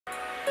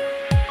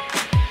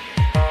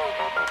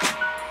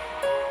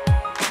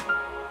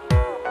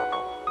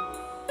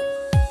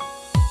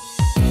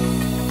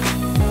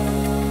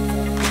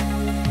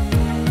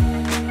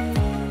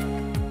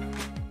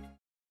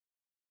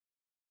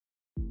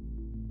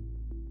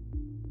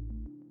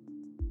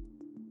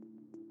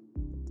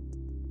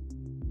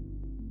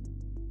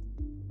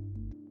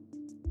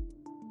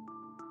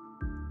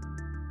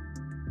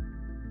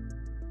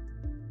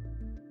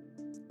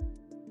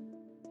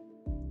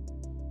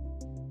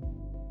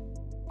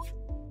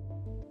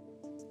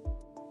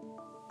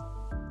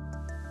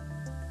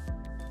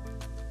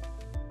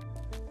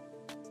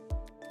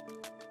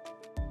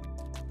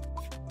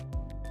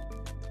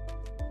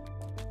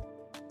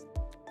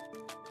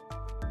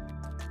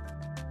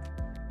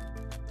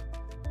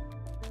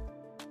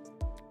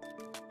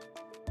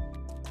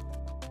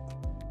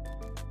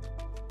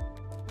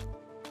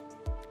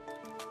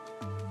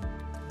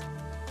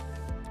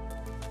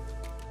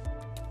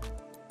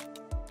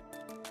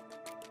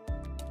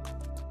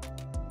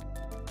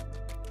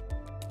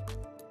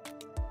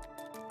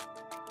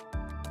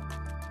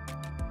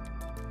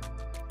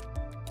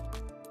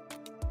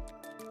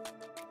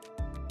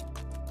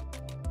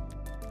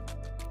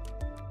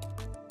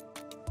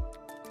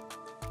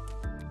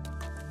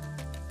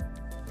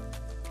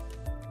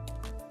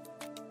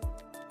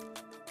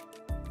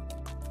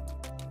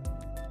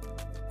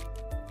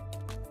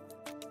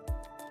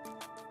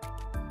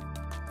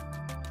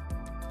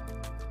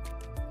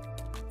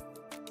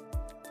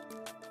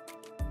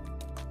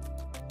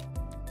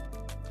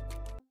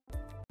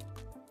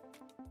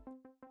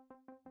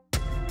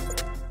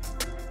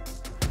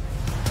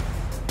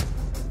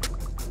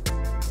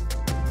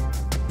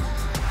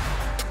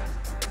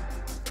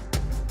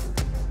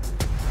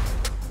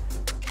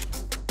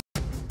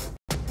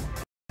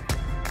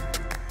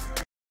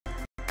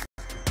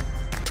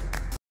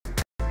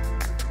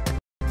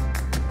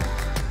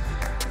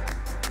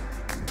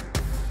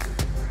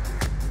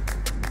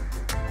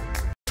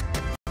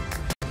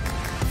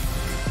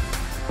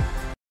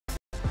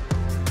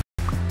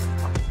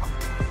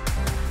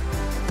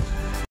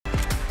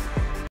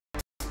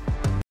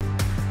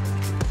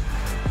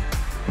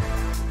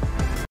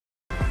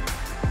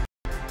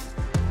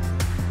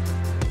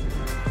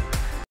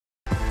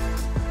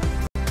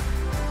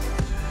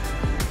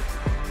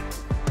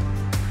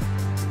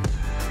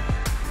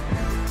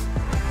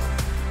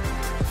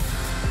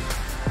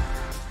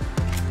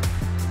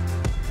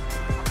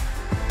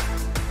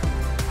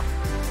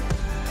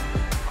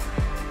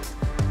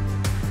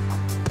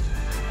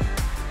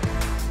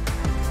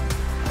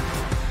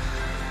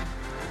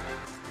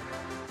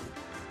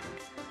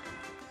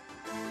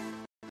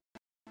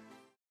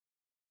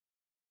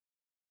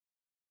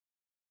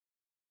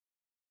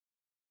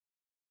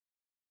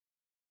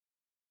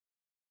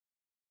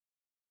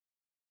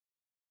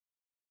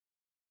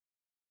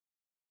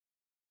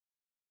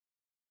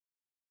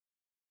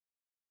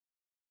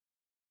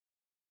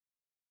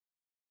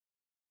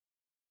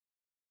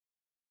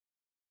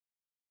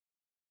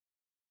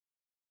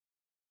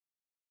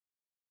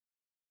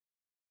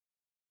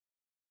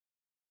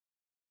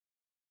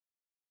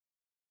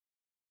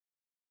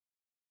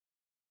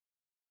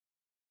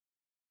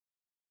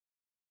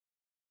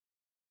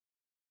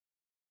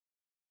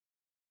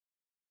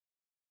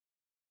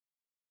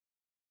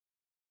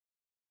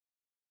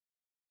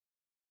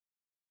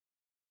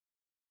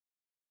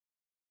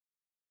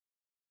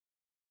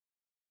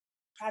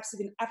perhaps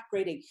even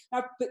upgrading.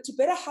 Now, but to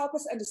better help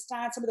us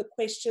understand some of the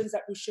questions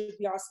that we should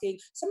be asking,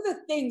 some of the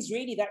things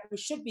really that we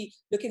should be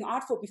looking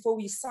out for before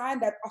we sign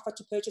that offer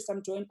to purchase,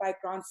 I'm joined by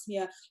Grant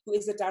Smee, who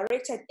is the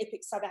director at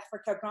Epic South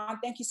Africa. Grant,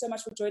 thank you so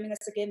much for joining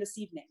us again this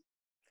evening.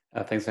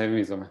 Thanks for having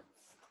me, Zama.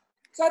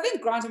 So I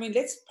think, Grant, I mean,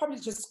 let's probably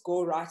just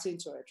go right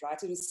into it, right?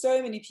 I mean, so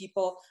many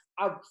people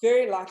are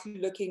very likely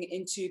looking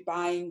into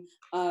buying,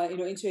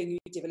 into a new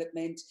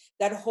development.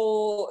 That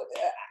whole,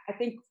 I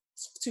think,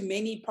 to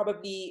many,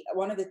 probably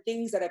one of the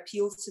things that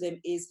appeals to them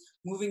is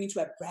moving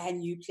into a brand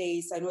new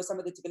place. I know some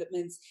of the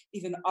developments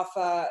even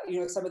offer,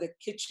 some of the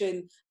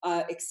kitchen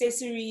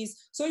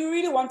accessories. So you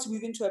really want to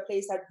move into a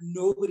place that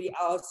nobody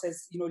else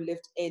has,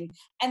 lived in.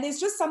 And there's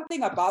just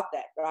something about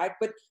that, right?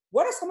 But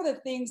what are some of the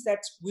things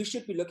that we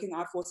should be looking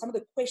out for? Some of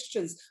the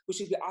questions we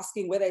should be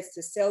asking, whether it's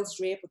the sales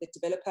rep or the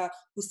developer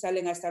who's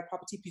selling us that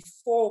property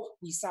before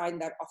we sign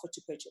that offer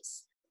to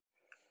purchase?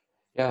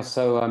 Yeah,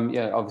 so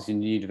obviously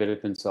new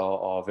developments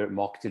are very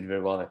marketed very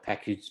well. They're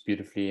packaged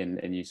beautifully,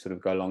 and you sort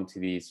of go along to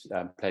these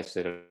places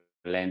that are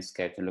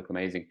landscaped and look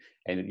amazing,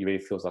 and it really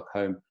feels like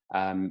home.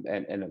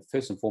 And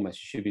first and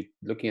foremost, you should be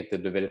looking at the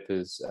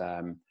developer's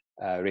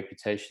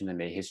reputation and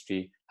their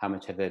history. How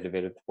much have they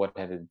developed? What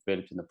have they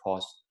developed in the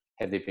past?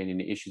 Have there been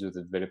any issues with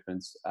the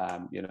developments?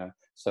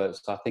 So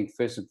I think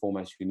first and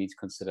foremost, you need to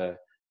consider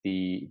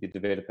the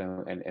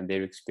developer and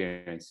their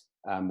experience,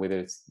 whether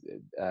it's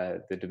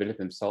the developer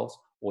themselves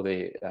or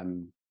the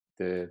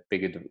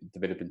bigger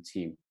development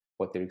team,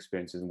 what their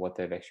experience is and what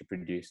they've actually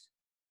produced.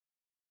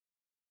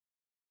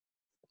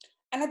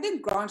 And I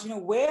think, Grant,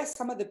 where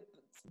some of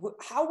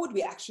how would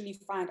we actually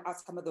find out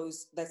some of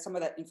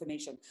that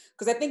information?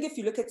 Because I think if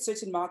you look at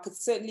certain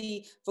markets,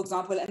 certainly, for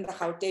example, in the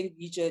Gauteng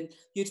region,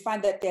 you'd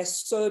find that there's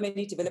so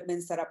many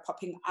developments that are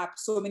popping up,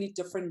 so many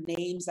different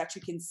names that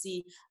you can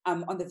see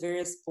on the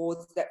various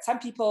boards, that some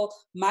people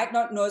might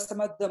not know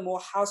some of the more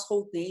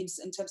household names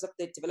in terms of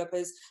the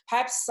developers.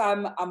 Perhaps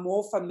some are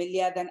more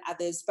familiar than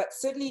others, but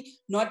certainly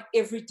not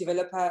every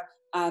developer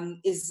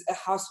is a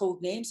household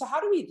name. So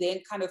how do we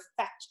then kind of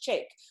fact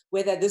check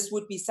whether this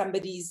would be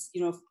somebody's,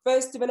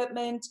 first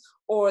development,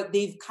 or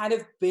they've kind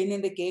of been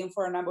in the game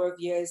for a number of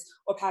years,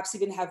 or perhaps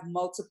even have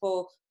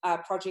multiple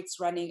projects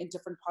running in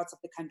different parts of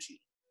the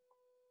country?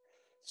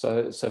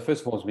 So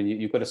first of all, when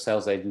you've got a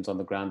sales agent on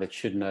the ground that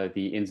should know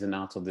the ins and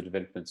outs of the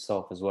development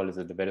itself, as well as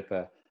the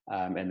developer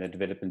and the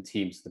development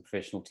teams, the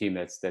professional team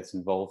that's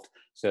involved.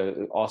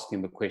 So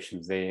asking the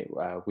questions there,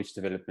 which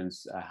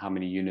developments, how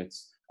many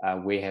units,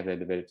 where have they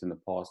developed in the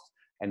past,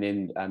 and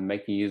then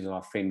making use of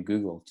our friend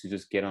Google to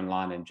just get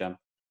online and jump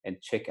and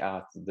check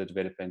out the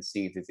developer and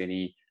see if there's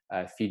any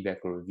feedback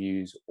or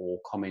reviews or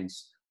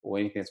comments or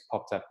anything that's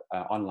popped up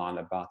online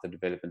about the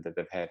development that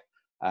they've had.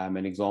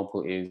 An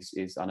example is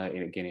I know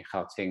again in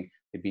Gauteng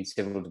there've been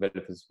several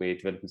developers where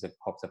developments have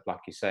popped up, like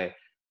you say,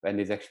 and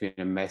there's actually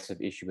been a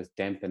massive issue with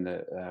damp, and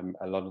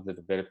a lot of the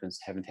developments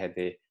haven't had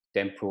their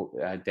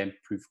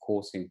damp-proof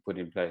coursing put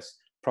in place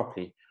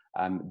properly.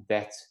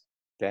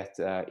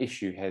 That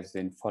issue has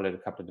then followed a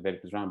couple of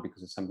developers around,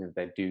 because it's something that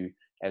they do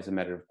as a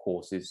matter of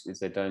course, is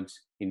they don't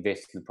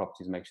invest in the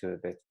properties, make sure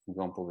that for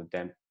example, the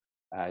damp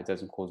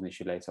doesn't cause an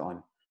issue later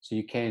on. So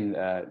you can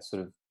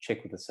sort of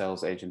check with the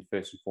sales agent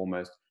first and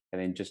foremost,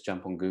 and then just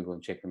jump on Google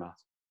and check them out.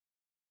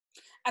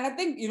 And I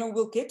think,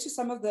 we'll get to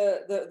some of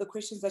the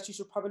questions that you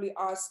should probably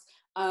ask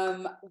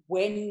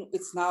when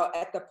it's now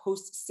at the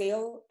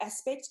post-sale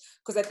aspect,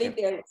 because I think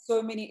there are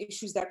so many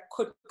issues that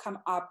could come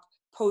up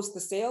post the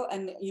sale.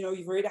 And,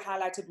 you've already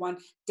highlighted one.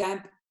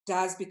 Damp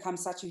does become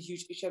such a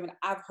huge issue. I mean,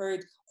 I've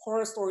heard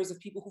horror stories of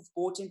people who've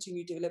bought into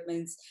new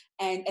developments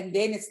and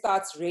then it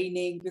starts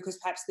raining because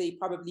perhaps they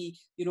probably,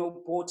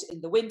 bought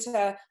in the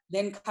winter,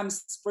 then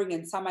comes spring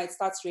and summer, it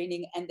starts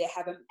raining and they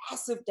have a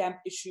massive damp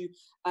issue.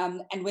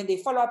 And when they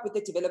follow up with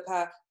the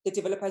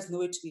developer has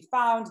nowhere to be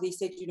found. They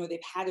said, they've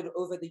handed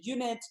over the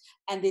unit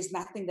and there's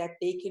nothing that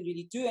they can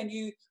really do. And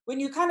when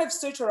you kind of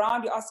search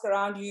around, you ask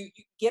around, you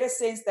get a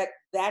sense that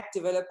that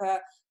developer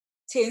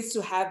tends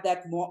to have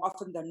that more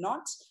often than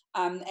not.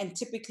 And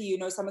typically,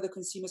 some of the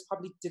consumers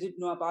probably didn't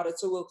know about it.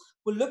 So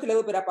we'll look a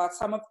little bit about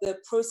some of the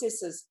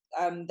processes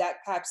that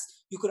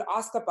perhaps you could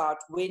ask about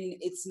when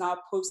it's now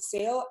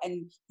post-sale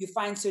and you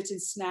find certain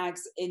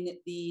snags in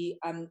the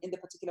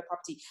particular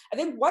property. I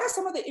think what are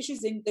some of the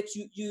issues that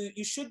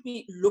you should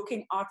be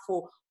looking out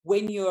for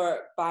when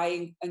you're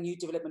buying a new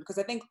development? Because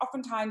I think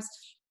oftentimes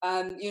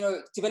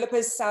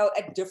developers sell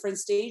at different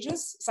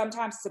stages.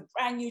 Sometimes it's a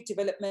brand new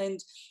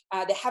development.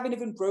 They haven't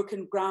even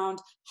broken ground.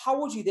 How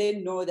would you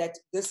then know that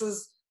this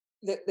is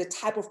the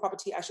type of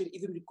property I should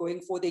even be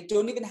going for? They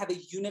don't even have a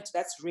unit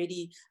that's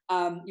ready,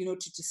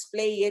 to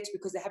display it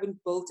because they haven't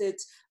built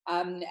it.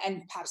 And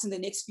perhaps in the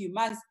next few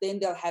months, then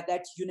they'll have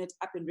that unit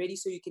up and ready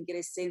so you can get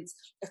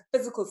a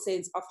physical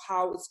sense of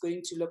how it's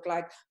going to look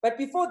like. But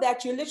before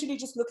that, you're literally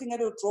just looking at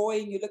a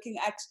drawing, you're looking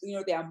at,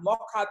 there are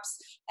mock-ups,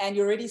 and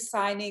you're already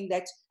signing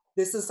that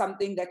this is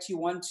something that you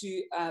want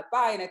to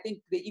buy. And I think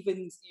they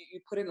even, you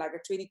put in like a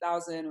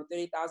 20,000 or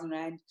 30,000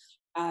 Rand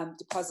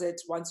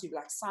deposit once you've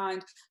like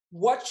signed.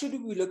 What should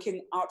we be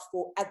looking out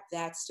for at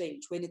that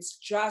stage when it's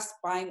just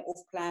buying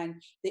off plan?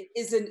 They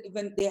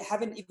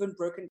haven't even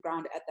broken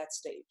ground at that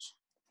stage.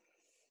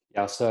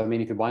 Yeah, so I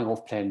mean, if you're buying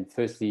off plan,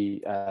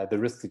 firstly, the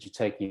risk that you're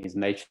taking is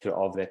nature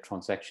of that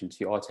transaction. So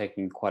you are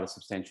taking quite a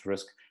substantial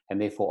risk,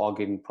 and therefore are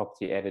getting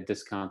property at a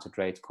discounted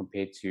rate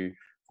compared to,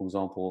 for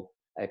example,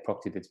 a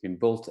property that's been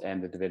built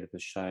and the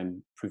developer's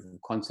shown proof of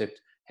concept,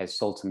 has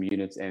sold some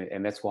units,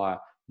 and that's why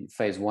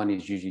phase one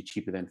is usually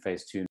cheaper than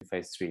phase two and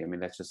phase three. I mean,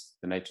 that's just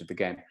the nature of the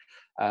game.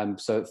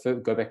 So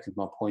go back to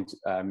my point,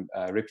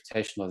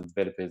 reputation of the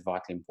developer is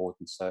vitally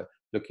important. So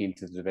looking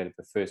into the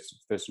developer first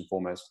and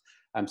foremost.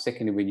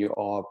 Secondly, when you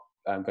are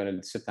going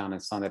to sit down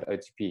and sign that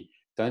OTP,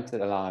 don't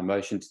allow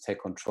emotion to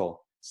take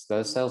control. So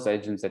those sales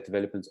agents at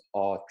developments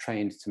are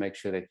trained to make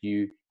sure that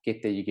you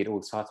get there, you get all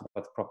excited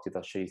about the property.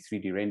 They'll show you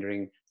 3D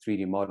rendering,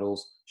 3D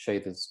models, show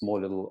you the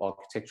small little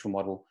architectural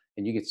model,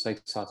 and you get so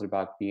excited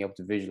about being able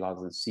to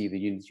visualize and see the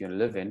units you're going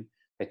to live in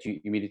that you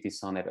immediately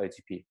sign that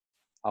OTP.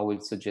 I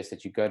would suggest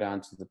that you go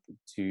down to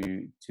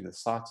the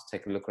site,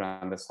 take a look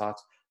around the site,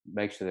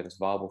 make sure that it's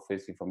viable,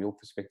 firstly, from your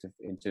perspective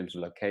in terms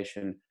of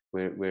location,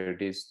 where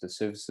it is, the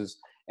services,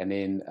 and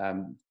then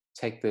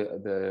take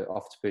the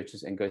offer to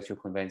purchase and go to your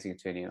conveyancing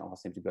attorney and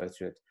ask them to go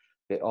through it.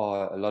 There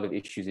are a lot of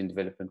issues in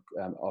development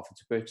offer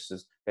to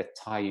purchases that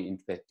tie you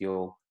into that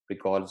deal,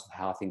 regardless of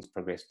how things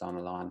progress down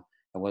the line.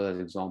 And one of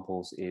those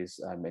examples is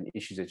an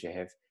issue that you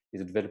have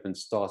is a development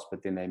starts,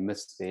 but then they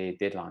miss their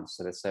deadlines.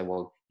 So they say,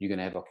 well, you're going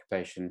to have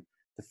occupation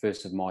the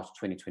 1st of March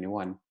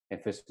 2021, and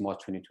 1st of March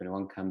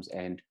 2021 comes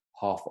and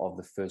half of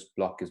the first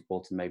block is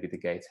built in maybe the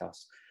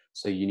gatehouse.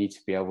 So you need to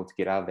be able to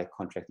get out of that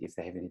contract if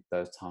they haven't hit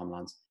those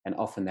timelines, and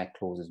often that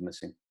clause is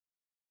missing.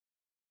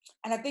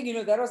 And I think, you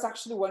know, that was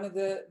actually one of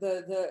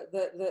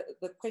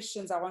the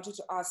questions I wanted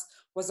to ask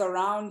was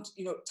around,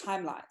 you know,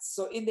 timelines.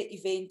 So in the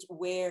event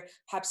where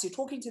perhaps you're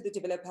talking to the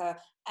developer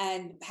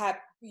and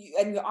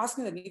you're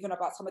asking them even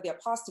about some of their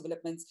past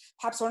developments,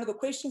 perhaps one of the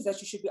questions that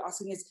you should be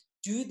asking is,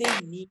 do they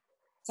need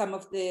some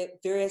of the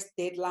various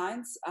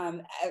deadlines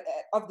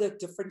of the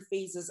different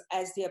phases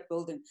as they are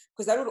building?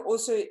 Because that would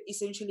also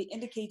essentially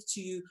indicate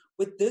to you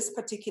with this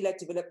particular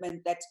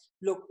development that,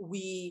 look,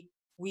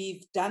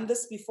 we've done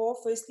this before,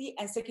 firstly,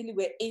 and secondly,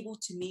 we're able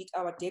to meet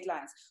our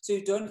deadlines. So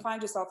you don't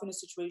find yourself in a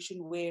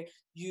situation where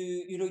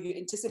you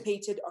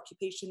anticipated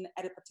occupation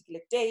at a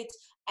particular date,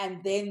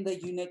 and then the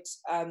unit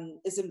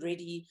isn't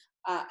ready,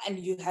 and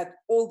you have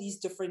all these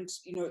different,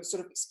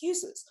 sort of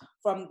excuses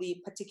from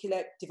the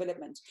particular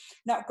development.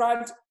 Now,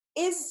 Grant,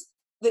 is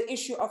the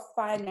issue of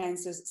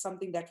finances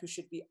something that we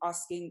should be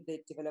asking the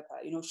developer?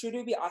 Should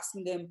we be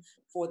asking them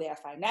for their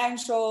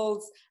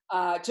financials,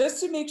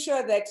 just to make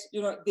sure that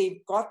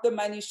they've got the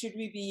money? Should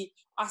we be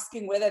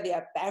asking whether they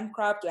are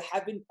bankrupt or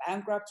have been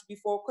bankrupt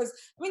before? Because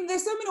I mean,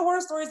 there's so many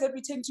horror stories that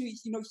we tend to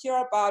hear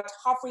about.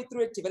 Halfway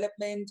through a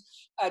development,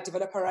 a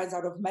developer runs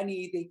out of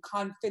money, they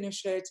can't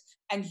finish it,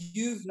 and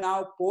you've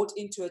now bought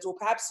into it, or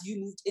perhaps you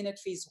moved in at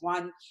phase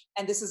one,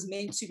 and this is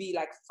meant to be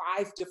like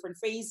 5 different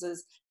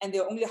phases, and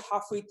they're only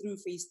halfway through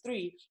phase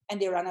 3, and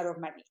they run out of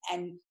money.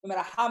 And no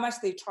matter how much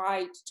they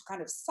try to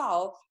kind of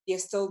sell, they're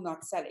still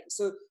not selling.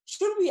 So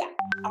should we be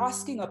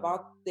asking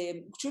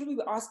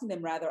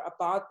them rather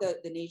about the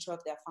nature of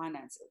their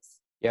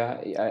finances?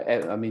 Yeah,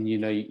 I mean,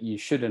 you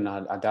should, and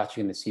I doubt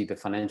you're going to see the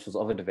financials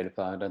of a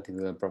developer. I don't think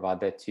they're going to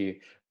provide that to you,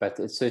 but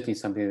it's certainly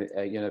something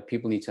that,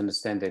 people need to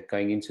understand that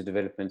going into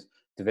development,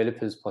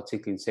 developers,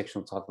 particularly in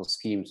sectional title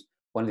schemes,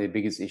 one of their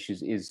biggest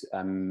issues is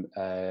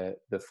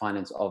the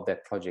finance of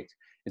that project.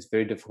 It's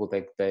very difficult.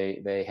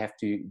 They have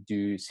to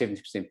do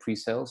 70%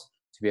 pre-sales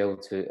to be able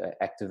to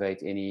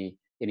activate any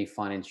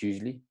finance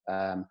usually,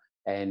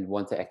 and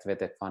once they activate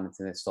that finance,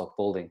 then they start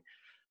building.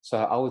 So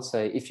I would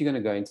say if you're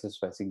going to go into this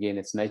space, again,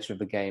 it's nature of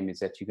the game is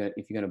that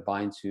if you're going to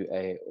buy into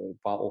a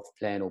buy off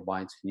plan or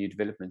buy into a new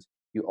development,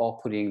 you are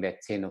putting that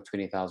 10 or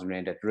 20,000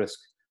 rand at risk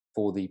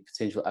for the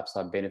potential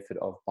upside benefit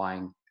of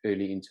buying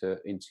early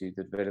into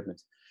the development.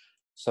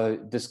 So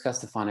discuss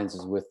the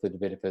finances with the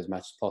developer as much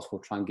as possible.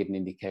 Try and get an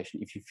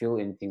indication. If you feel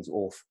anything's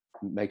off,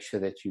 make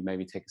sure that you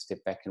maybe take a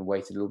step back and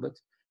wait a little bit.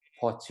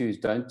 Part 2 is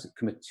don't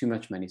commit too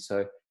much money.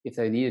 So if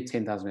they need a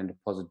 10,000 rand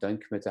deposit,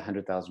 don't commit a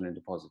 100,000 rand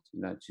deposit,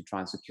 to try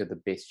and secure the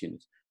best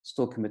unit.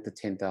 Still commit the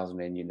 10,000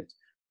 rand unit,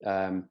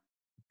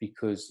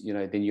 because,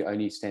 then you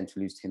only stand to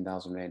lose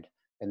 10,000 rand,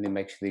 and then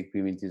make sure the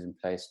agreement is in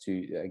place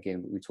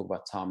again, we talk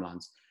about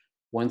timelines.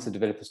 Once the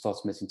developer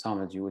starts missing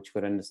timelines, what you've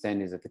got to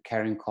understand is that the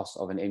carrying cost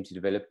of an empty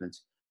development,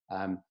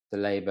 the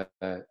labor,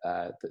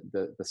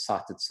 the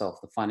site itself,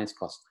 the finance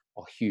costs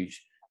are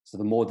huge. So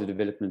the more the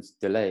development's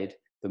delayed,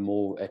 the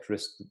more at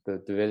risk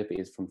the developer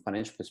is from a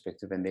financial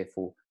perspective, and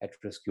therefore at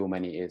risk your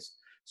money is.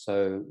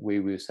 So we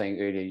were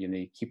saying earlier,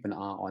 you keep an eye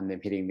on them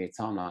hitting their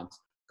timelines.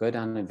 Go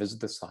down and visit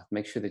the site.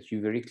 Make sure that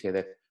you're very clear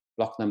that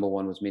block number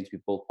 1 was meant to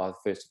be built by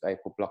the 1st of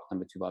April, block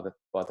number 2 by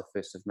the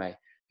 1st of May. And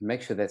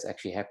make sure that's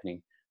actually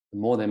happening. The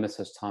more they miss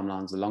those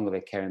timelines, the longer they're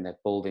carrying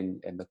that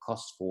building, and the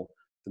costs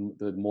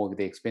the more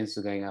the expenses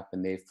are going up,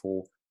 and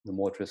therefore the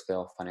more at risk they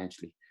are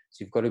financially.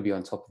 So you've got to be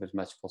on top of it as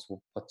much as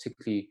possible,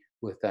 particularly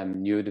with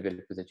newer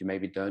developers that you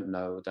maybe don't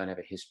know or don't have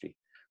a history.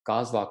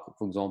 Guys like,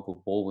 for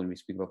example, Baldwin, we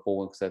speak about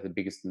Baldwin because they're the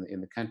biggest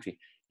in the country.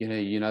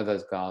 You know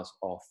those guys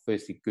are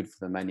firstly good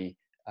for the money.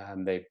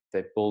 They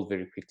build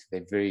very quickly.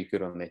 They're very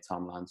good on their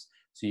timelines.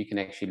 So you can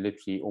actually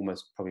literally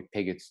almost probably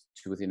peg it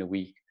to within a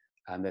week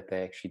that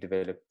they actually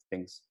develop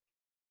things.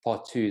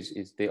 Part two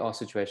is there are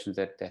situations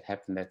that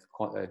happen that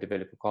a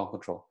developer can't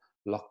control.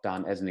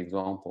 Lockdown as an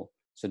example.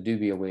 So do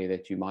be aware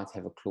that you might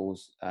have a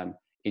clause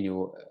in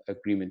your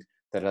agreement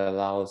that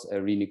allows a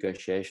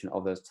renegotiation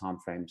of those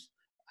timeframes.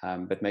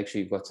 But make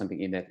sure you've got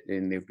something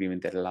in the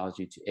agreement that allows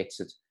you to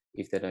exit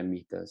if they don't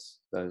meet those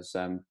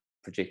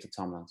projected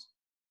timelines.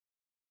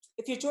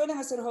 If you're joining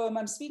us at home,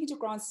 I'm speaking to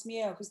Grant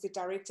Smee, who's the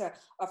director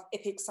of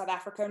Epic South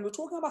Africa, and we're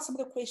talking about some of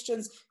the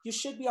questions you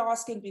should be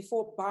asking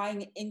before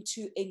buying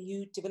into a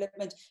new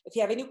development. If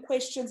you have any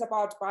questions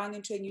about buying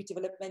into a new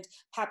development,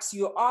 perhaps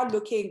you are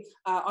looking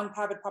on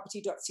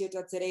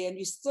privateproperty.co.za and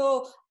you're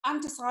still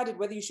undecided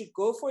whether you should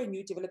go for a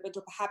new development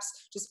or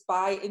perhaps just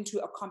buy into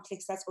a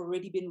complex that's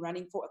already been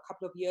running for a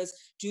couple of years,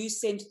 do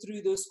send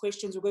through those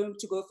questions. We're going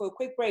to go for a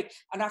quick break,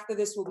 and after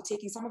this we'll be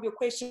taking some of your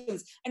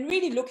questions and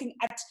really looking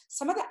at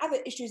some of the other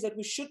issues that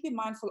we should be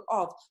mindful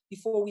of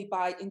before we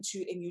buy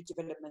into a new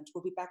development.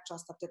 We'll be back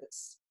just after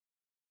this.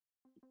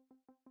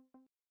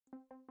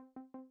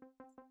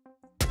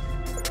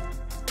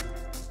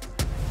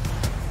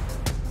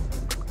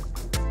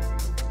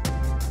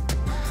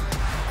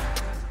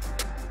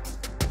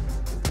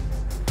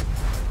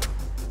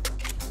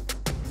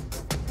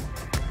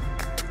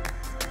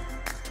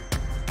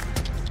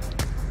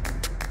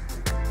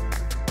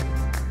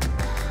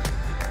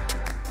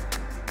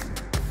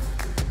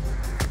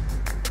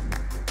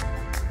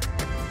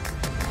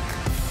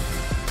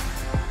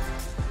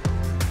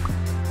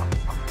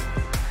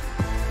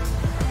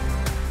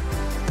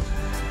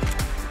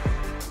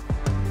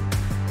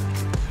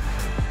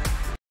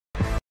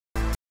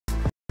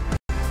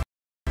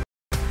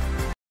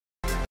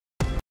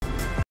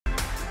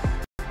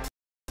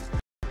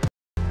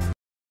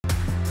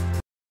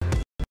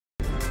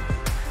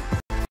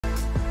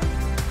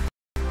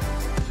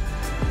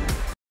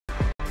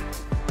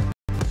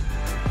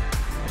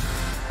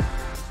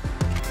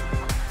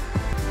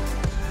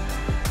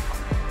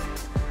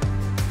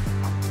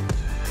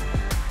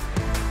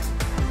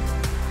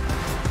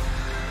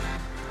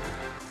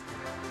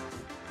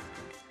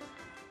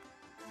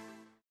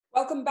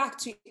 Welcome back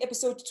to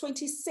episode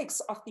 26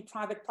 of the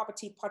Private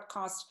Property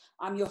Podcast.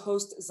 I'm your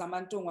host,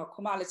 Zamantungwa.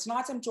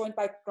 Tonight I'm joined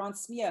by Grant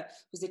Smee,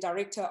 who's the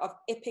director of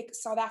Epic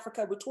South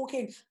Africa. We're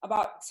talking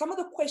about some of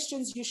the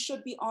questions you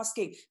should be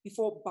asking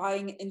before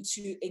buying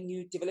into a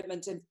new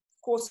development. And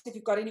of course, if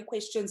you've got any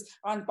questions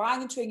around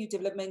buying into a new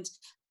development,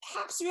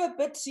 perhaps you're a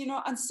bit,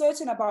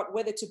 uncertain about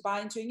whether to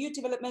buy into a new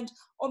development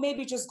or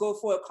maybe just go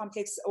for a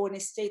complex or an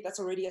estate that's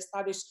already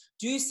established,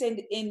 do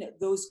send in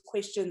those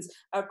questions.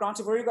 Grant,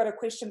 I've already got a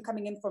question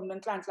coming in from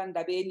Nonhlanhla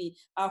Ndabeni,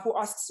 who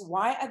asks,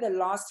 why are the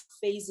last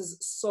phases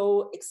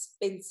so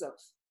expensive?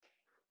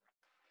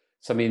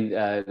 So, I mean,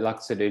 like I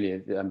said earlier,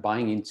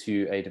 buying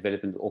into a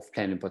development off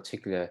plan in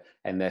particular,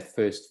 and that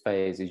first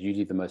phase is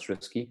usually the most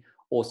risky.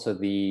 Also,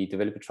 the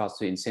developer tries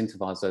to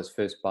incentivize those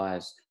first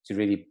buyers to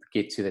really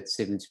get to that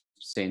 70%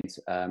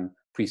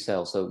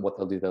 pre-sale. So what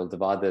they'll do, they'll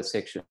divide the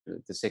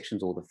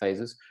sections or the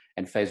phases.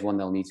 And phase one,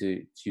 they'll need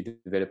to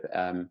develop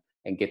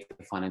and get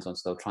the finance on.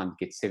 So they'll try and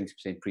get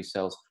 70%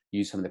 pre-sales,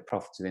 use some of the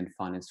profit to then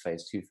finance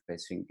phase two,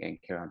 phase three, and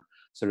carry on.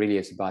 So really,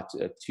 it's about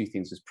two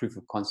things: is proof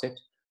of concept,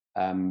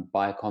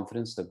 buyer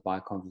confidence,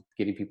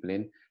 getting people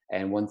in.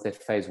 And once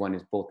that phase one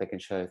is built, they can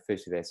show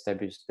firstly they're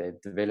established, they've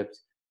developed,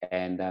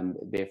 and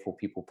therefore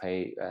people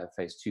pay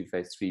phase two,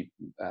 phase three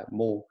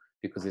more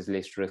because there's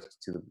less risk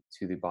to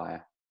the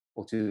buyer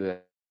or to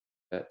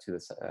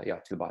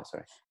the buyer.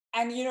 Sorry.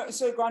 And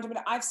so Grant,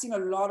 I've seen a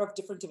lot of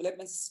different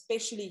developments,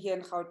 especially here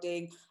in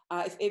Gauteng.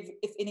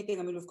 If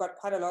anything, we've got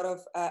quite a lot of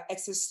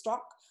excess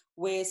stock,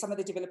 where some of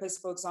the developers,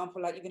 for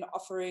example, are even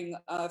offering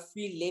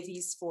free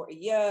levies for a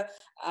year.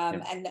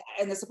 And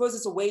I suppose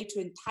it's a way to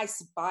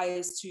entice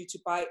buyers to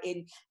buy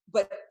in.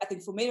 But I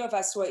think for many of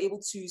us who are able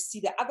to see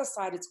the other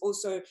side, it's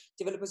also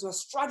developers who are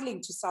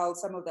struggling to sell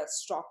some of that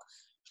stock.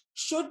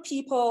 Should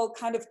people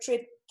kind of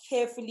tread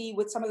carefully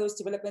with some of those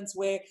developments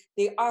where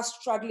they are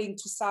struggling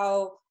to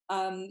sell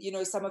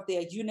some of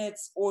their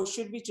units, or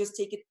should we just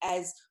take it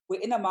as we're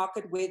in a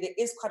market where there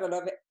is quite a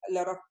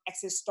lot of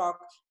excess stock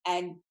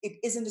and it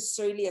isn't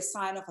necessarily a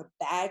sign of a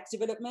bad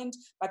development,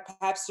 but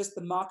perhaps just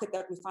the market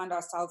that we find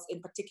ourselves in,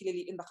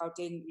 particularly in the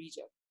Gauteng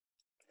region?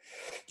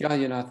 Yeah,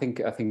 I think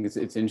it's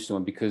an interesting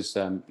one because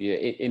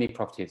any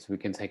property, so we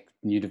can take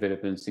new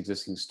developments,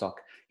 existing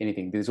stock,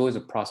 anything. There's always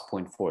a price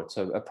point for it.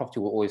 So a property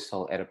will always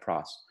sell at a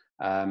price.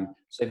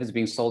 So if it's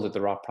being sold at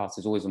the right price,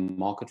 there's always a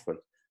market for it.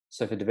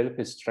 So if a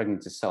developer is struggling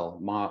to sell,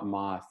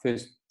 my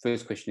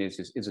first question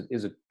is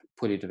it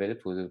poorly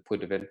developed, or is it poor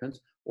development,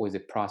 or is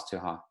it priced too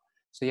high?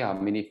 So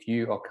if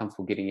you are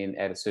comfortable getting in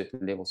at a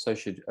certain level, so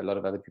should a lot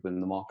of other people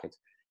in the market.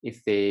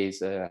 if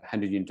there's a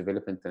 100-unit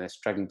development and they're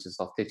struggling to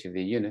sell 30 of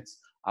their units,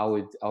 I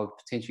would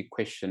potentially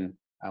question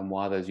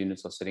why those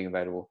units are sitting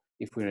available.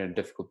 If we're in a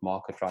difficult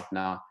market right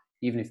now,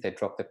 even if they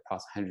drop that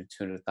price 100,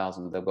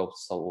 200,000, they'll be able to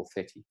sell all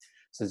 30.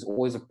 So there's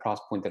always a price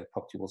point that a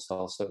property will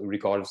sell. So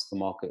regardless of the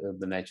market, of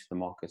the nature of the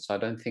market. So I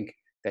don't think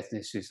that's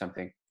necessarily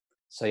something.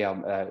 So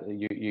yeah,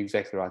 you're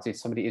exactly right. If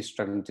somebody is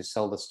struggling to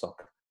sell the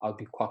stock, I'd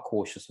be quite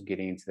cautious of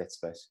getting into that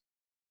space.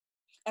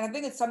 And I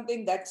think it's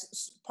something that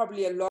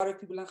probably a lot of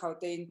people in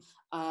Gauteng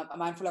are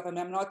mindful of. I mean,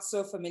 I'm not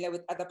so familiar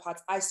with other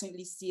parts. I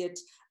certainly see it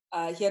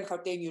here in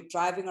Gauteng. You're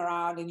driving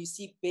around and you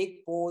see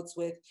big boards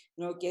with,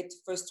 get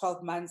first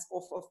 12 months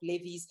off of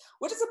levies,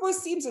 which I suppose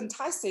seems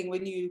enticing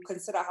when you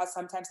consider how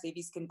sometimes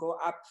levies can go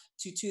up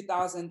to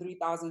 2,000,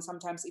 3,000,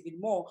 sometimes even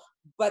more.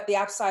 But the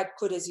upside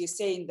could, as you're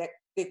saying, that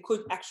there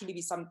could actually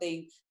be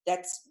something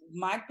that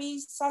might be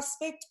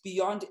suspect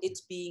beyond it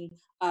being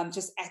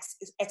just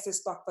excess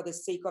stock for the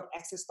sake of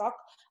excess stock.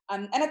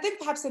 And I think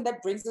perhaps then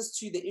that brings us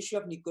to the issue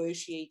of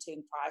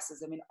negotiating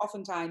prices. I mean,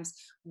 oftentimes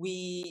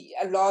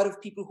a lot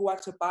of people who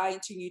want to buy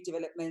into new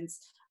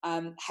developments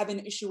have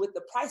an issue with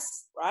the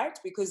price, right?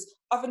 Because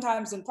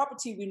oftentimes in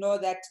property, we know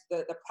that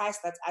the price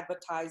that's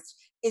advertised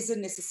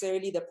isn't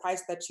necessarily the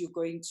price that you're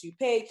going to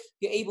pay.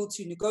 You're able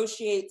to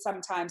negotiate,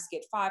 sometimes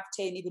get 5,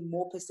 10, even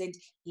more percent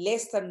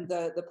less than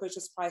the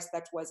purchase price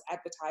that was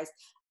advertised.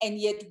 And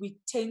yet we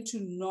tend to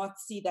not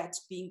see that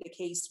being the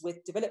case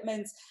with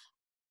developments.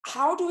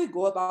 How do we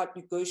go about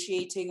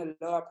negotiating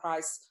a lower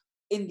price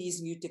in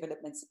these new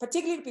developments,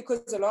 particularly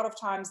because a lot of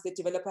times the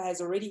developer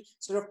has already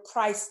sort of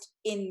priced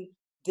in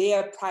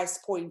their price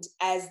point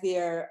as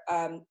they're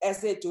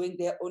doing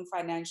their own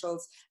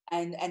financials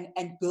and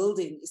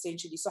building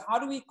essentially. So how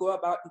do we go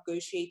about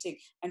negotiating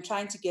and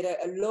trying to get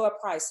a lower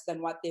price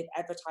than what they've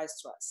advertised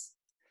to us?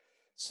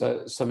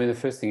 So I mean, the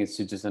first thing is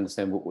to just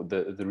understand what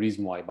the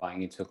reason why you're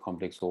buying into a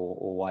complex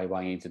or why you're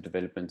buying into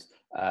development.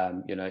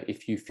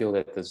 If you feel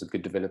that there's a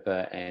good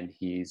developer and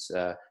he's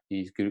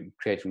good,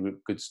 creating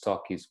good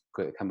stock, he's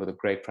come with a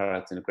great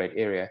product in a great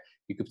area,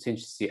 you could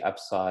potentially see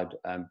upside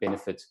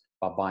benefit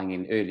by buying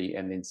in early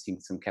and then seeing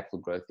some capital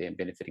growth there and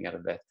benefiting out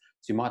of that.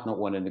 So you might not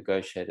want to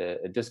negotiate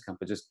a discount,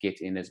 but just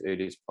get in as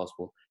early as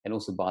possible and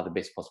also buy the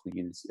best possible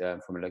units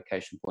from a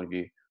location point of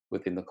view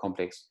within the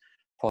complex.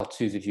 Part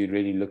two is if you're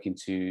really looking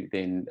to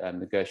then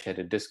negotiate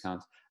a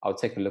discount, I would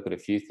take a look at a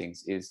few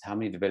things. Is how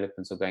many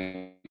developments are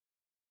going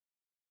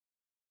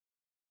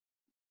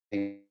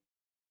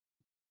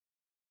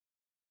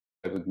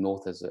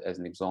north as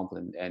an example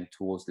and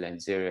towards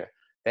Lanseria.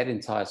 That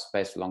entire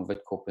space along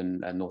Witcorp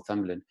and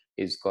Northumberland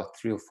is got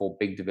 3 or 4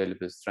 big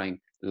developers throwing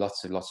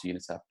lots of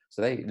units up.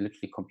 So they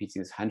literally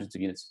competing as hundreds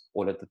of units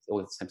all at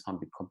the same time,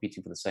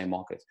 competing for the same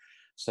market.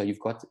 So you've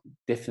got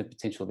definite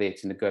potential there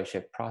to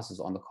negotiate prices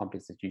on the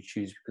complex that you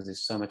choose because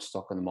there's so much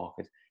stock on the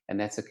market. And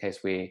that's a case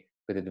where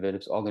the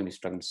developers are going to be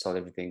struggling to sell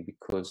everything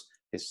because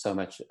there's so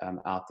much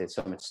out there,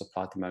 so much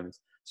supply at the moment.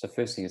 So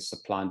first thing is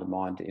supply and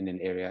demand in an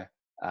area,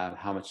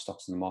 how much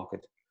stock's in the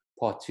market.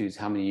 Part two is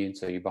how many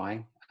units are you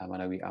buying? I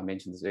know I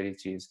mentioned this earlier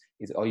to you,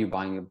 is are you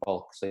buying in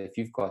bulk? So if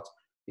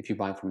you're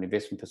buying from an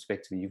investment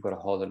perspective and you've got a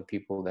whole lot of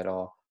people that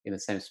are in the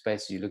same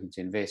space as you're looking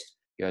to invest,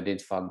 you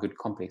identify a good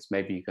complex,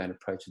 maybe you go and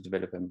approach a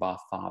developer and buy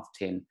 5,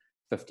 10,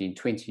 15,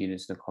 20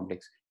 units in a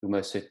complex, you'll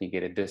most certainly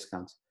get a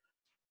discount.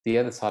 The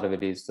other side of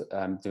it is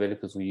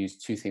developers will use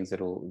two things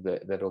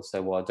that'll say,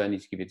 well, I don't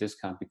need to give you a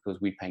discount because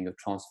we're paying your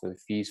transfer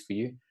fees for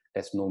you.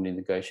 That's normally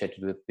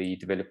negotiated with the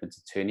development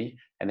attorney,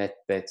 and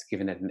that's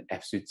given it an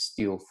absolute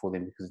steal for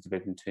them because the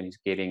development attorney is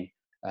getting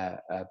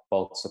a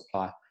bulk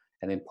supply.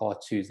 And then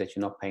part two is that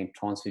you're not paying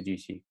transfer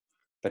duty.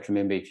 But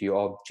remember, if you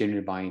are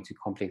generally buying into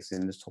complexes,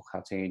 and let's talk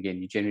housing again,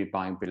 you're generally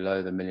buying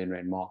below the R1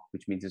 million mark,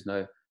 which means there's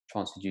no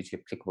transfer duty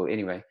applicable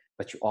anyway,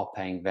 but you are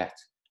paying VAT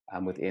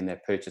within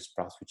their purchase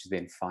price, which is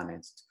then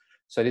financed.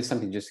 So it is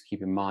something just to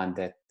keep in mind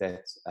that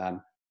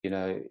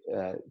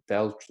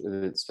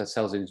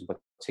sales agents in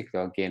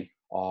particular, again,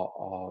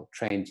 are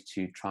trained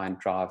to try and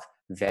drive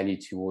value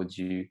towards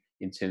you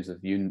in terms of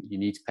you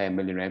need to pay R1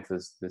 million for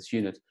this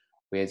unit.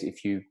 Whereas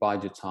if you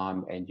bide your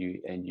time and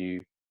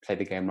you play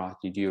the game right,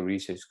 you do your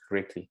research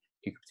correctly,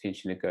 you could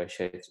potentially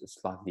negotiate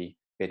slightly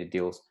better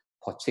deals,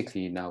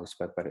 particularly now we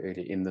spoke about it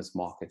earlier in this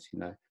market.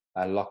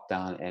 A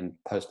lockdown and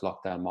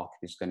post-lockdown market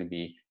is going to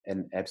be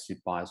an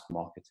absolute buyer's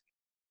market.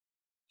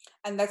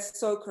 And that's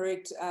so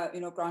correct,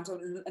 Grant.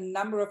 A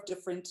number of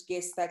different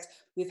guests that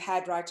we've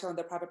had right here on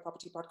the Private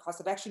Property Podcast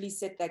have actually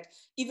said that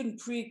even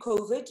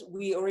pre-COVID,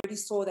 we already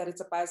saw that it's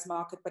a buyer's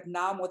market, but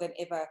now more than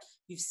ever,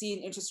 we've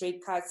seen interest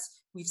rate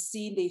cuts. We've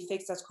seen the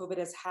effects that COVID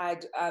has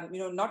had,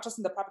 not just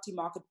in the property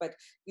market, but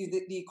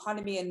the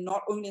economy, and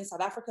not only in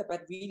South Africa,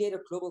 but really at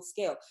a global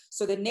scale.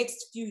 So the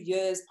next few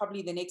years,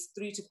 probably the next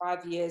 3 to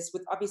 5 years,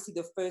 with obviously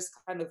the first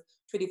kind of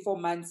 24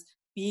 months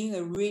being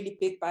a really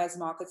big buyer's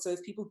market. So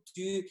if people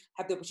do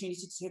have the opportunity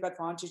to take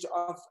advantage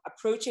of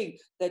approaching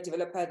the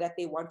developer that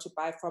they want to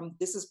buy from,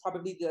 this is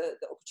probably the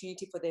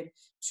opportunity for them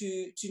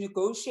to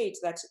negotiate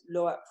that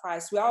lower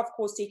price. We are, of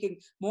course, taking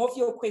more of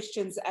your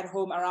questions at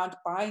home around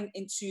buying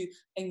into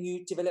a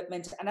new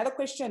development. Another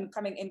question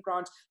coming in,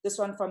 Grant, this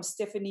one from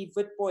Stephanie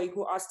Vitboy,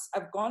 who asks,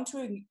 I've gone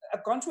to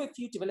a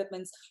few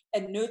developments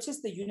and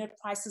noticed the unit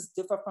prices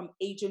differ from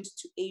agent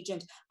to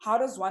agent. How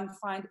does one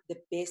find the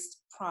best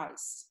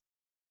price?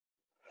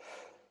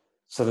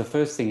 So the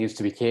first thing is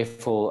to be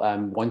careful.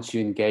 Once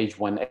you engage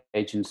one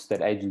agent,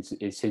 that agent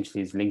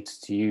essentially is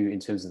linked to you in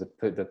terms of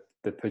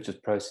the purchase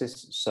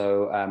process.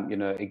 So,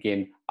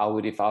 again,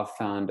 if I've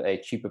found a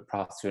cheaper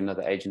price through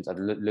another agent, I'd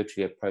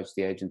literally approach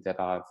the agent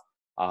that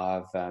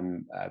I've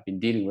been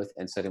dealing with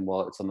and said,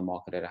 well, it's on the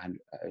market at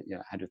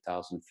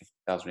 100,000,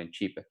 50,000 and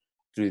cheaper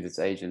through this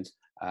agent.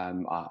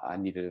 I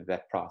needed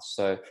that price.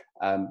 So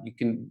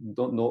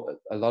don't know,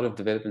 a lot of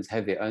developments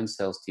have their own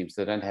sales teams.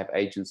 They don't have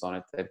agents on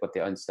it. They've got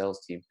their own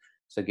sales team.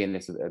 So again,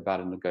 it's about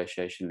a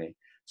negotiation there.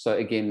 So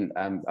again,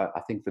 I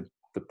think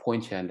the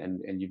point here,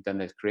 and you've done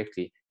that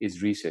correctly,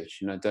 is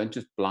research. Don't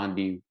just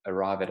blindly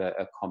arrive at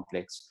a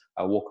complex,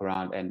 walk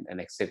around and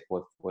accept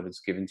what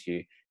is given to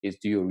you. Is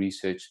do your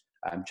research,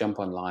 jump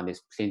online.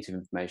 There's plenty of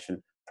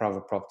information.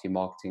 Private property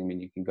marketing. I mean,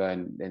 you can go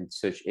and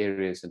search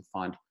areas and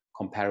find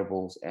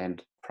comparables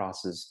and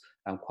prices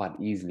quite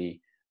easily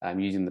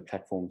using the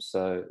platform.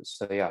 So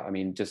yeah, I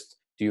mean, just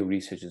do your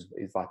research is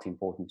vitally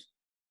important.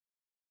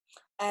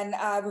 And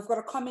we've got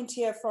a comment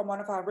here from one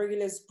of our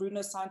regulars,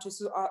 Bruno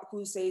Santos,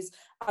 who says,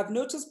 I've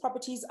noticed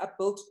properties are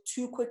built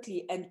too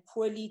quickly and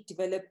poorly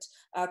developed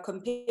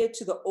compared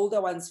to the older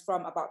ones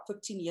from about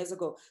 15 years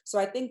ago. So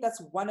I think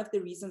that's one of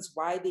the reasons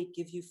why they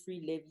give you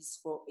free levies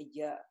for a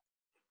year.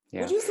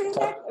 Yeah. Would you say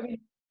that? I mean,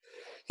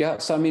 yeah,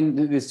 so I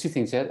mean, there's two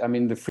things here. I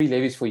mean, the free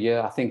levies for a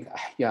year, I think,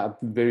 yeah, I'm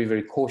very,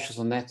 very cautious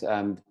on that.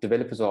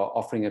 Developers are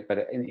offering it,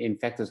 but in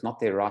fact, it's not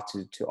their right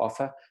to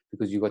offer,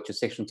 because you've got your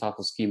sectional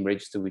title scheme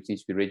registered, which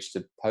needs to be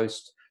registered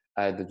post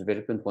the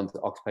development once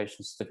the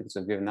occupational certificates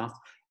are given out,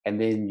 and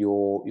then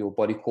your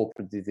body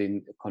corporate is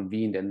then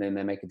convened, and then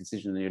they make a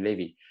decision on your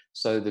levy.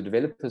 So the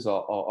developers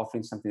are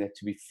offering something that,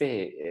 to be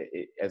fair,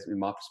 as in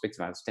my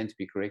perspective, I stand to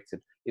be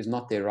corrected, is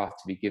not their right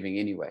to be giving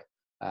anyway.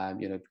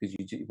 Because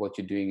what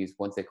you're doing is,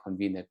 once they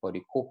convene that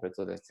body corporate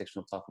or that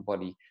sectional title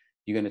body,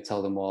 you're going to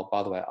tell them, well,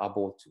 by the way, I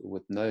bought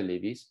with no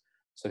levies.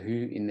 So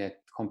who in that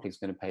complex is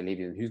going to pay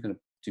levies, and who's going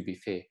to be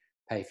fair,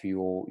 pay for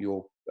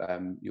your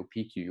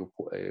PQ,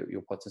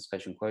 your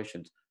participation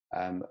quotient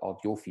of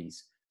your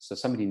fees? So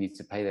somebody needs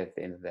to pay that at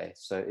the end of the day.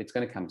 So it's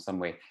going to come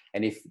somewhere.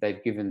 And if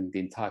they've given the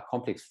entire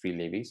complex free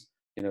levies,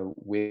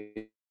 where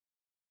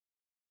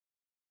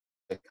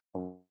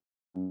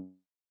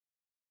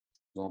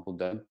example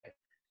don't pay,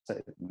 so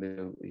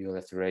you'll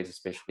have to raise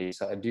especially.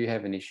 So I do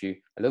have an issue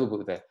a little bit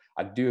with that.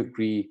 I do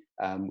agree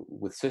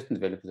with certain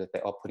developers that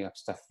they are putting up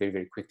stuff very,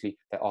 very quickly.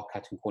 They are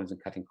cutting corners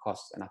and cutting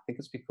costs. And I think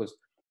it's because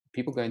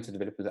people go into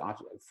developers that aren't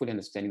fully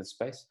understanding the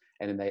space,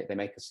 and then they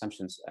make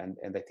assumptions, and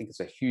they think it's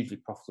a hugely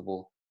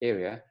profitable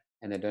area,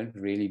 and they don't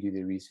really do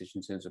their research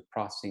in terms of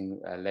pricing,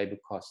 labor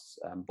costs,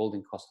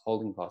 building costs,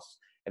 holding costs,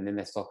 and then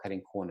they start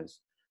cutting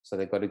corners. So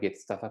they've got to get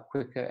stuff up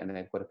quicker, and then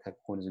they've got to cut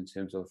corners in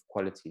terms of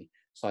quality.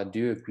 So I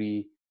do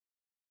agree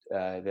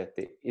that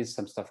there is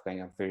some stuff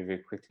going up very, very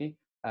quickly.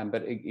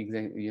 But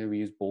we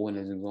use Baldwin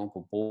as an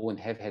example. Baldwin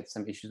have had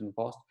some issues in the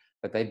past,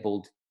 but they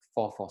build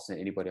far faster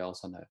than anybody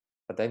else I know.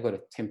 But they've got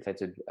a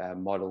templated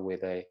model where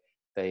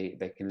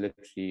they can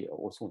literally,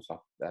 also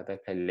they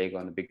play Lego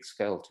on a big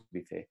scale, to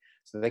be fair.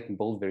 So they can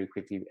build very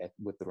quickly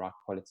with the right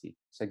quality.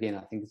 So again,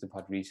 I think it's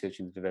about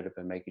researching the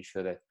developer, making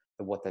sure that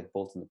what they've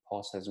built in the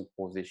past hasn't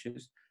caused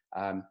issues.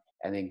 And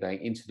then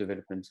going into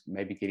development,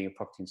 maybe getting a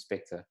property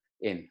inspector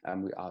in.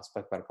 I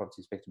spoke about a property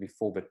inspector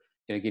before, but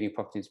getting a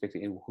property inspector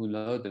in who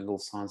know the little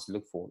signs to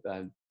look for.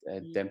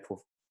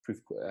 Damp-proof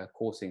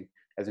coursing,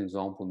 as an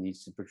example,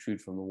 needs to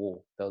protrude from the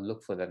wall. They'll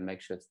look for that and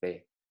make sure it's there.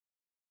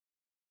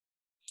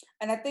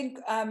 And I think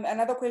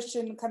another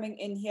question coming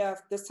in here,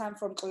 this time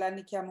from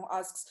Kolani Kiam, who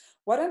asks,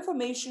 what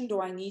information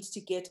do I need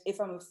to get if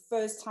I'm a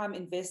first-time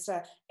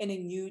investor in a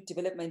new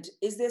development?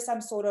 Is there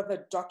some sort of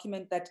a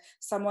document that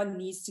someone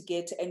needs to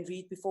get and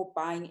read before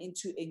buying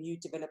into a new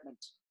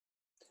development?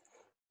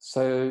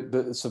 So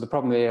the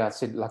problem there,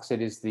 like I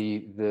said, is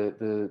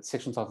the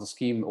sectional title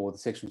scheme or the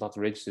sectional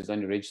title register is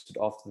only registered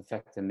after the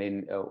fact, and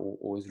then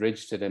or is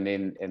registered, and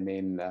then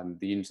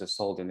the units are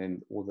sold, and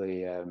then all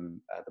the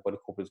body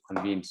corporate is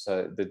convened.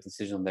 So the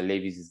decision on the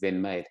levies is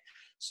then made.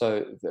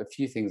 So a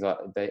few things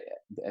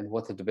and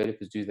what the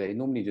developers do, they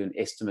normally do an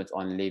estimate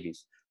on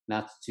levies.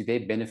 Now, to their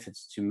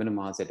benefits, to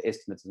minimize that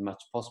estimate as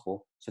much as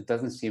possible, so it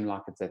doesn't seem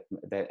like it's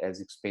that as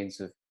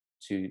expensive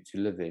to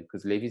live there,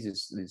 because levies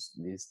is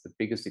the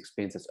biggest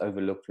expense that's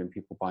overlooked when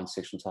people buy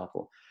sectional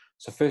title.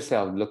 So firstly,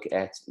 I would look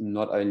at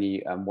not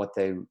only what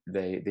their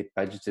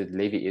budgeted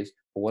levy is,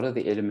 but what are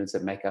the elements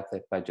that make up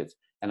that budget,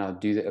 and I'll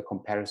do a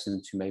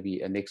comparison to maybe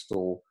a next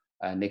door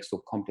next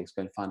door complex.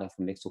 Go and find out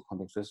from next door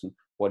complex, listen,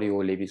 what are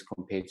your levies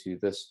compared to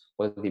this?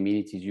 What are the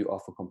amenities you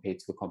offer compared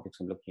to the complex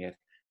I'm looking at?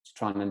 To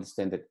try and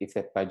understand that if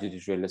that budget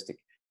is realistic,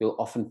 you'll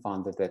often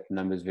find that that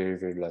number is very,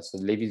 very low. So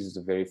levies is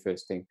the very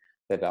first thing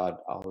that I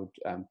would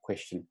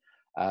question.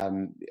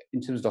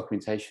 In terms of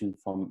documentation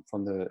from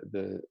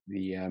the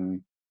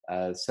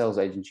sales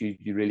agent,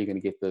 you're really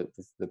going to get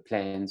the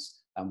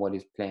plans and what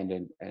is planned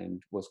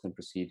and what's going to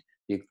proceed,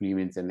 the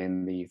agreements, and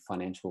then the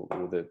financial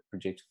or the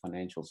projected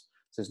financials.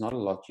 So there's not a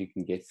lot you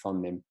can get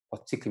from them,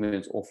 particularly when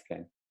it's off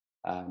plan,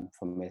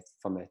 from that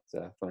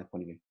point of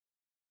view.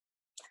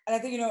 And I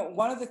think,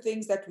 one of the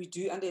things that we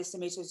do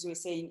underestimate, as you were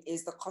saying,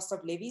 is the cost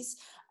of levies.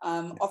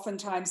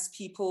 Oftentimes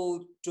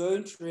people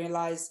don't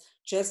realize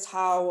just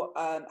how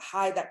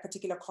high that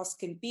particular cost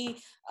can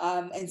be.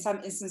 In some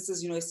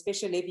instances, a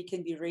special levy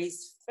can be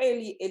raised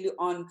fairly early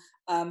on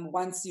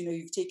once,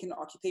 you've taken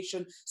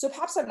occupation. So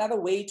perhaps another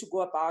way to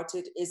go about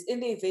it is in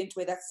the event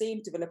where that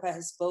same developer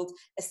has built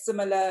a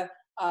similar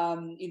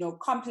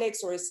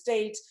complex or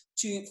estate,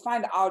 to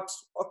find out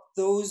of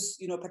those,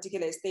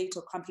 particular estate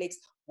or complex,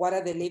 what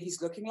are the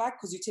levies looking like?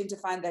 Because you tend to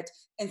find that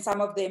in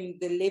some of them,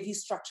 the levy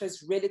structure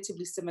is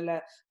relatively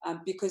similar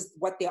because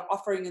what they're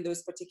offering in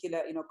those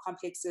particular,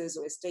 complexes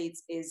or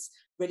estates is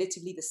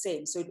relatively the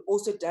same. So it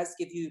also does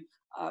give you,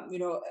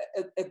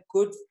 a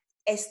good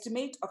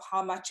estimate of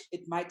how much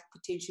it might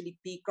potentially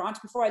be.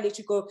 Grant, before I let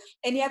you go,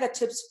 any other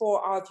tips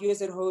for our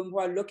viewers at home who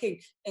are looking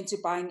into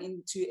buying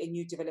into a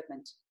new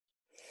development?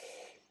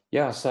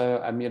 Yeah, so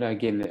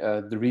again,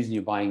 the reason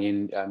you're buying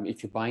in,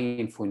 if you're buying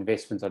in for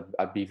investment,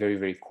 I'd be very,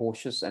 very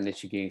cautious.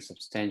 Unless you're getting a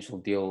substantial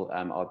deal,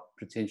 I'd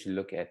potentially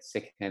look at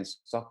secondhand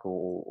stock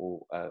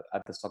or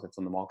other stock that's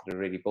on the market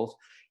already built.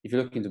 If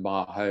you're looking to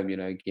buy a home,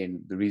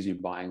 again, the reason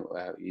you're buying,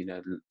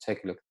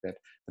 take a look at that.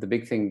 But the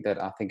big thing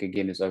that I think,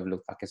 again, is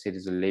overlooked, like I said,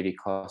 is a levy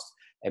cost.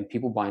 And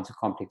people buy into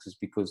complexes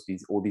because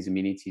all these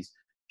amenities,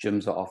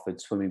 gyms are offered,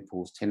 swimming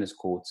pools, tennis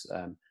courts,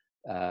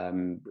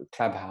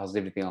 clubhouses,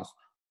 everything else.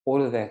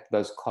 All of that,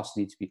 those costs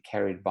need to be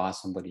carried by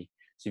somebody.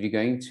 So if you're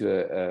going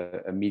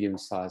to a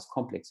medium-sized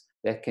complex,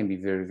 that can be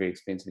very, very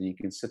expensive. And you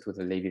can sit with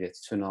a levy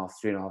that's 2,500,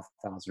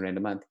 3,500 Rand a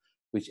month,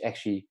 which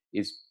actually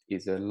is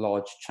a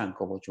large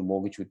chunk of what your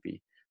mortgage would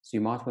be. So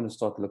you might want to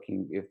start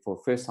looking, for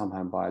a first-time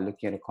home buyer,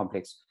 looking at a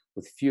complex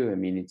with fewer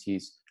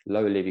amenities,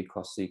 lower levy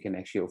costs, so you can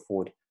actually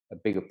afford a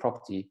bigger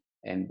property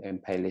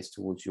and pay less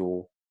towards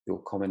your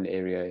common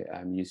area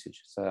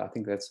usage. So I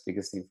think that's the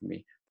biggest thing for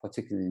me,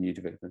 particularly in new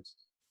developments.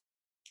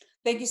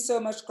 Thank you so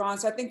much,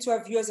 Grant. So I think to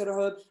our viewers at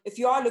home, if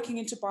you are looking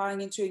into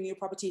buying into a new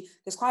property,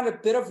 there's quite a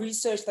bit of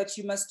research that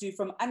you must do,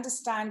 from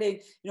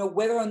understanding,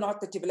 whether or not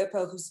the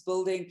developer who's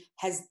building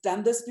has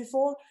done this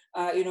before,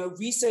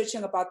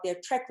 researching about their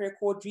track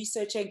record,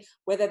 researching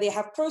whether they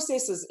have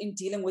processes in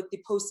dealing with the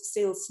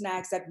post-sale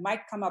snags that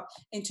might come up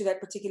into that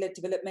particular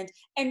development,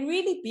 and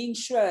really being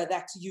sure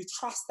that you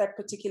trust that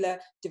particular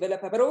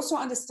developer, but also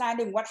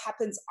understanding what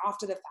happens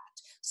after the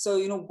fact. So,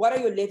 what are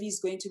your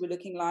levies going to be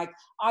looking like?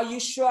 Are you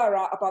sure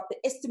about the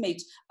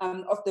estimate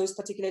of those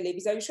particular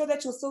levies? Are you sure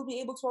that you'll still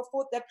be able to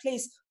afford that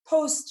place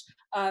post,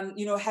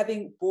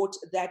 having bought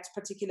that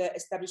particular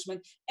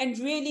establishment? And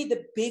really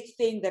the big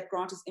thing that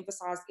Grant has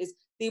emphasized is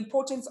the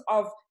importance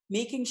of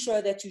making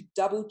sure that you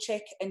double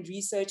check and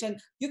research. And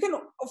you can,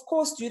 of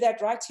course, do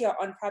that right here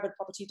on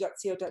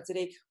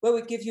privateproperty.co.za, where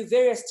we give you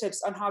various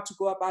tips on how to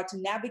go about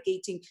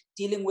navigating,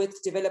 dealing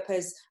with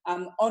developers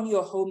on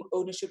your home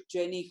ownership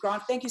journey.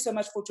 Grant, thank you so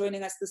much for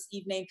joining us this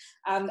evening.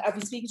 I've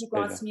been speaking to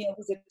Grant Smee,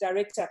 who's a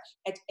director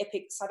at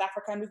Epic South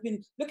Africa, and we've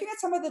been looking at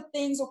some of the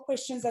things or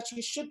questions that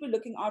you should be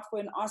looking out for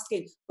and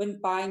asking when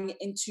buying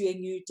into a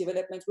new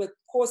development. We're, of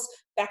course,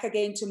 back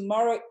again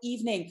tomorrow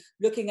evening,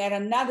 looking at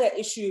another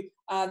issue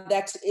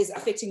that is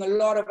affecting a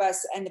lot of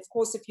us. And of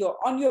course, if you're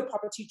on your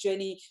property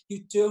journey,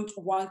 you don't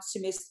want to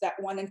miss that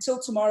one. Until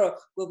tomorrow,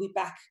 we'll be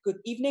back. Good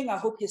evening. I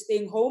hope you're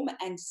staying home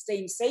and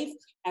staying safe,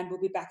 and we'll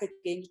be back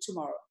again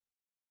tomorrow.